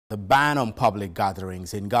The ban on public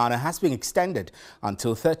gatherings in Ghana has been extended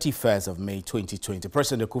until 31st of May 2020.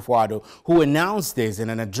 President Akufo-Addo, who announced this in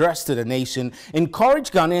an address to the nation,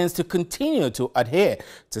 encouraged Ghanaians to continue to adhere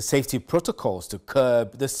to safety protocols to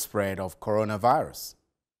curb the spread of coronavirus.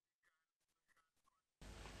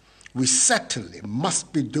 We certainly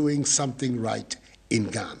must be doing something right in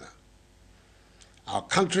Ghana. Our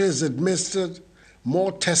country has administered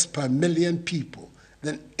more tests per million people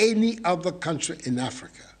than any other country in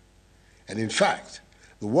Africa. And in fact,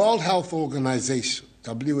 the World Health Organization,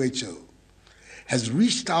 WHO, has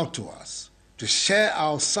reached out to us to share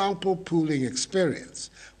our sample pooling experience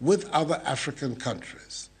with other African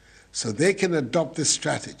countries so they can adopt this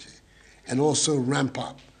strategy and also ramp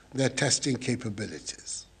up their testing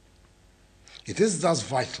capabilities. It is thus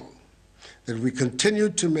vital that we continue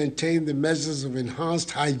to maintain the measures of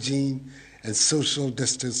enhanced hygiene and social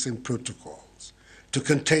distancing protocols to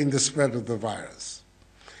contain the spread of the virus,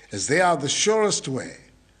 as they are the surest way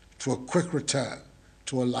to a quick return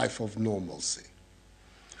to a life of normalcy.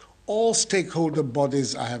 All stakeholder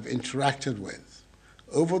bodies I have interacted with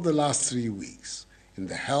over the last 3 weeks in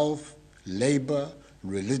the health, labor,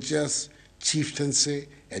 religious, chieftaincy,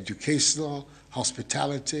 educational,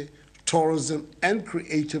 hospitality, tourism, and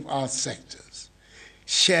creative arts sectors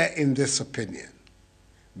share in this opinion,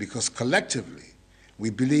 because collectively we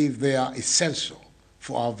believe they are essential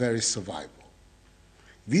for our very survival.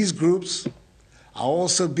 These groups are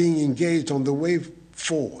also being engaged on the way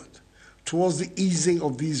forward towards the easing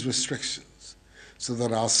of these restrictions so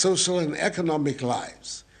that our social and economic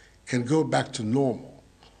lives can go back to normal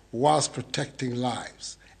whilst protecting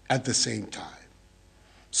lives at the same time.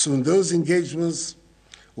 Soon those engagements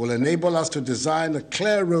will enable us to design a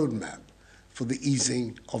clear roadmap for the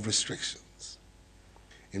easing of restrictions.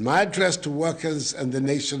 In my address to workers and the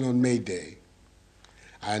nation on May Day,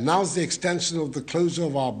 I announced the extension of the closure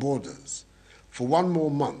of our borders for 1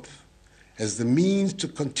 more month as the means to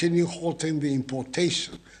continue halting the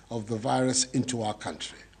importation of the virus into our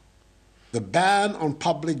country. The ban on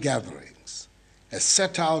public gatherings, as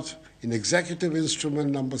set out in Executive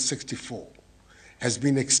Instrument number 64, has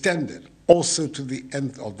been extended also to the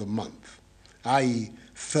end of the month, i.e.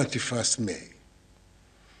 31st May.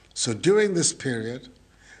 So during this period,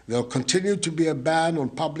 there will continue to be a ban on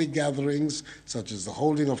public gatherings such as the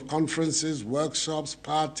holding of conferences, workshops,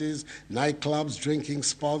 parties, nightclubs, drinking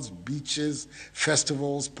spots, beaches,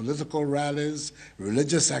 festivals, political rallies,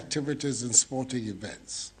 religious activities, and sporting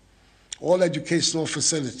events. All educational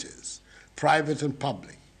facilities, private and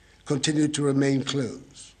public, continue to remain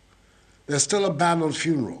closed. There's still a ban on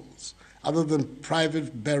funerals, other than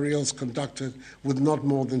private burials conducted with not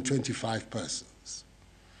more than 25 persons.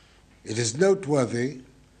 It is noteworthy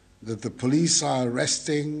that the police are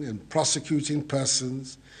arresting and prosecuting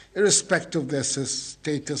persons, irrespective of their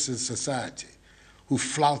status in society, who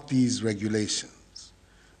flout these regulations.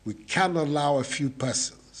 We cannot allow a few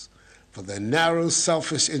persons, for their narrow,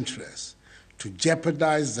 selfish interests, to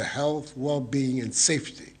jeopardize the health, well-being, and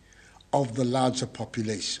safety of the larger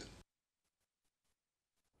population.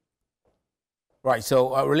 Right,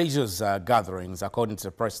 so religious gatherings, according to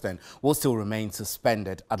the president, will still remain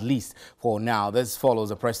suspended, at least for now. This follows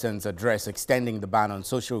the president's address extending the ban on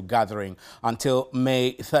social gathering until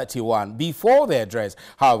May 31. Before the address,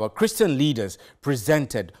 however, Christian leaders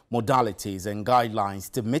presented modalities and guidelines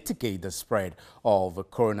to mitigate the spread of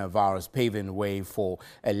coronavirus, paving the way for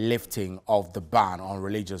a lifting of the ban on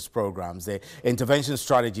religious programs. The intervention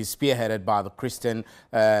strategy spearheaded by the Christian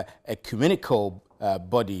ecumenical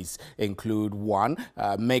bodies include: 1,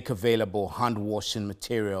 make available hand-washing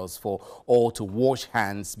materials for all to wash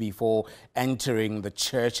hands before entering the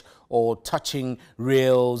church or touching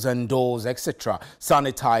rails and doors, etc.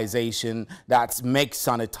 Sanitization, that's make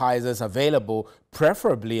sanitizers available,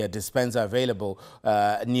 preferably a dispenser available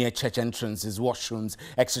near church entrances, washrooms,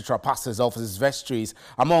 etc., pastors' offices, vestries,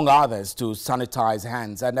 among others, to sanitize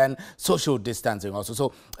hands, and then social distancing also.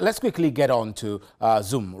 So let's quickly get on to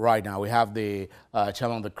Zoom right now. We have the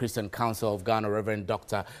chairman of the Christian Council of Ghana, Reverend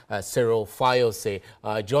Dr. Cyril Fayose,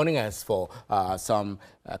 joining us for some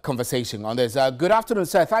conversation on this. Good afternoon,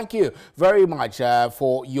 sir. Thank you very much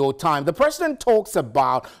for your time. The president talks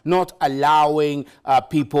about not allowing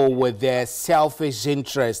people with their selfish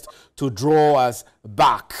interest to draw us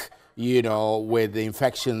back, you know, with the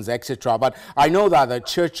infections, etc. But I know that the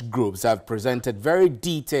church groups have presented very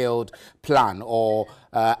detailed plan or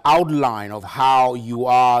outline of how you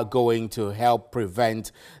are going to help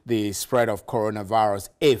prevent the spread of coronavirus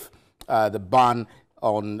if the ban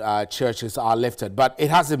on churches are lifted, but it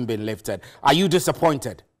hasn't been lifted. Are you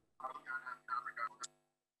disappointed?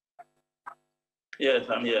 Yes,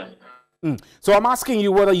 I'm here. So I'm asking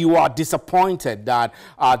you whether you are disappointed that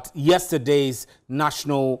at yesterday's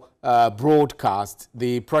national broadcast,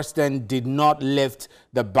 the president did not lift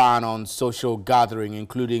the ban on social gathering,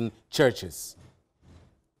 including churches.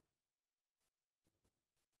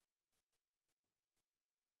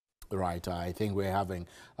 Right, I think we're having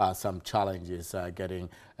some challenges getting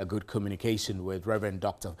a good communication with Reverend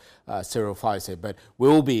Dr. Cyril Faise, but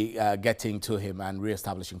we'll be getting to him and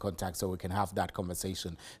re-establishing contact so we can have that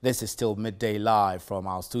conversation. This is still Midday Live from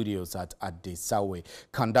our studios at the Sawe,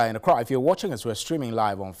 Kanda in Accra. If you're watching us, we're streaming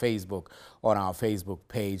live on Facebook, on our Facebook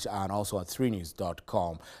page, and also at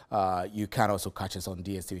 3news.com. You can also catch us on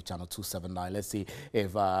DSTV channel 279. Let's see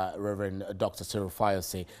if Reverend Dr. Cyril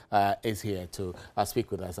Faise is here to speak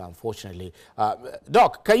with us. Unfortunately,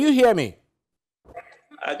 Doc, can you hear me?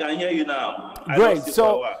 I can hear you now. Great.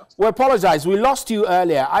 So we apologize. We lost you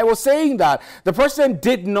earlier. I was saying that the president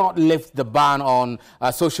did not lift the ban on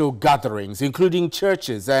social gatherings, including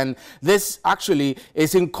churches. And this actually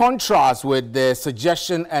is in contrast with the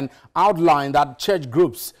suggestion and outline that church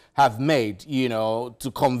groups have made, you know,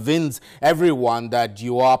 to convince everyone that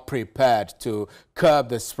you are prepared to curb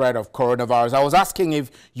the spread of coronavirus. I was asking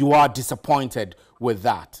if you are disappointed with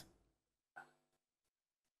that.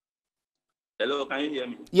 Hello, can you hear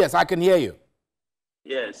me? Yes, I can hear you.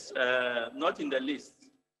 Yes, not in the least.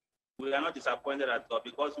 We are not disappointed at all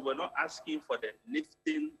because we were not asking for the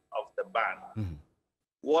lifting of the ban.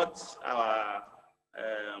 What our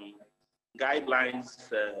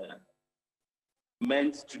guidelines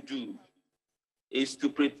meant to do is to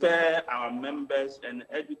prepare our members and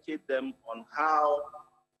educate them on how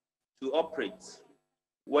to operate.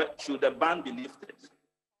 What should the ban be lifted?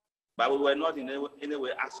 But we were not in any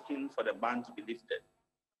way asking for the ban to be lifted.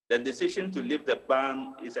 The decision to lift the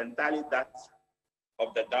ban is entirely that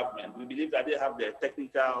of the government. We believe that they have the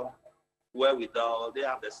technical wherewithal, they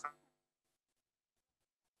have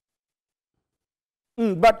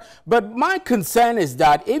the... But my concern is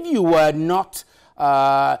that if you were not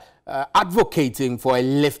advocating for a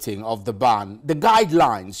lifting of the ban, the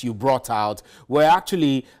guidelines you brought out were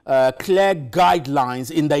actually clear guidelines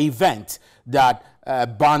in the event that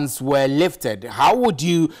bans were lifted. How would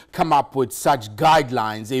you come up with such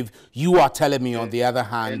guidelines if you are telling me, on the other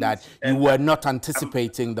hand, that you were not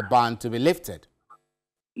anticipating the ban to be lifted?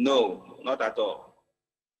 No, not at all.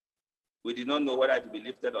 We did not know whether it would be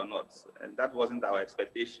lifted or not, and that wasn't our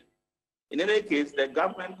expectation. In any case, the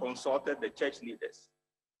government consulted the church leaders,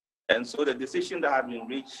 and so the decision that had been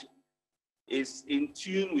reached is in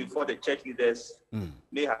tune with what the church leaders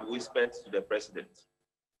may have whispered to the president.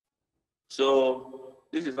 So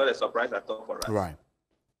this is not a surprise at all for us. Right.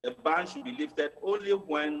 The ban should be lifted only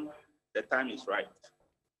when the time is right,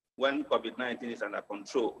 when COVID-19 is under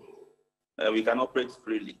control. We can operate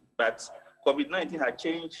freely. But COVID-19 has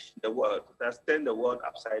changed the world. It has turned the world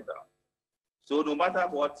upside down. So no matter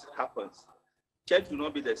what happens, church will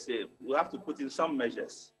not be the same. We have to put in some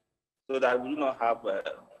measures so that we do not have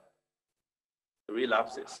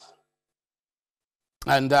relapses.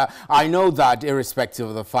 And I know that irrespective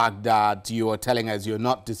of the fact that you are telling us you're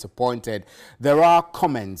not disappointed, there are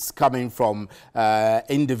comments coming from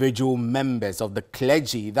individual members of the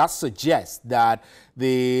clergy that suggest that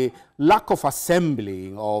the lack of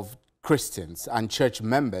assembling of Christians and church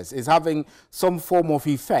members is having some form of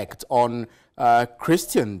effect on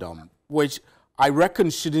Christendom, which I reckon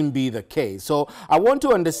shouldn't be the case. So I want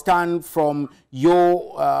to understand from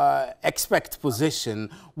your expert position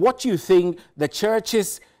what you think the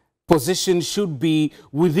church's position should be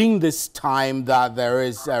within this time that there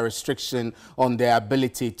is a restriction on their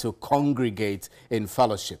ability to congregate in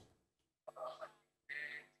fellowship.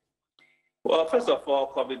 Well, first of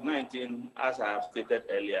all, COVID-19, as I have stated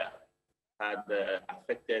earlier, had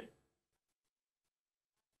affected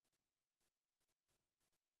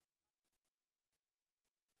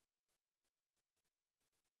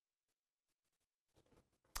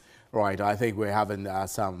Right, I think we're having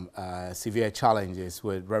some severe challenges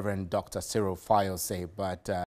with Reverend Dr. Cyril Faise, but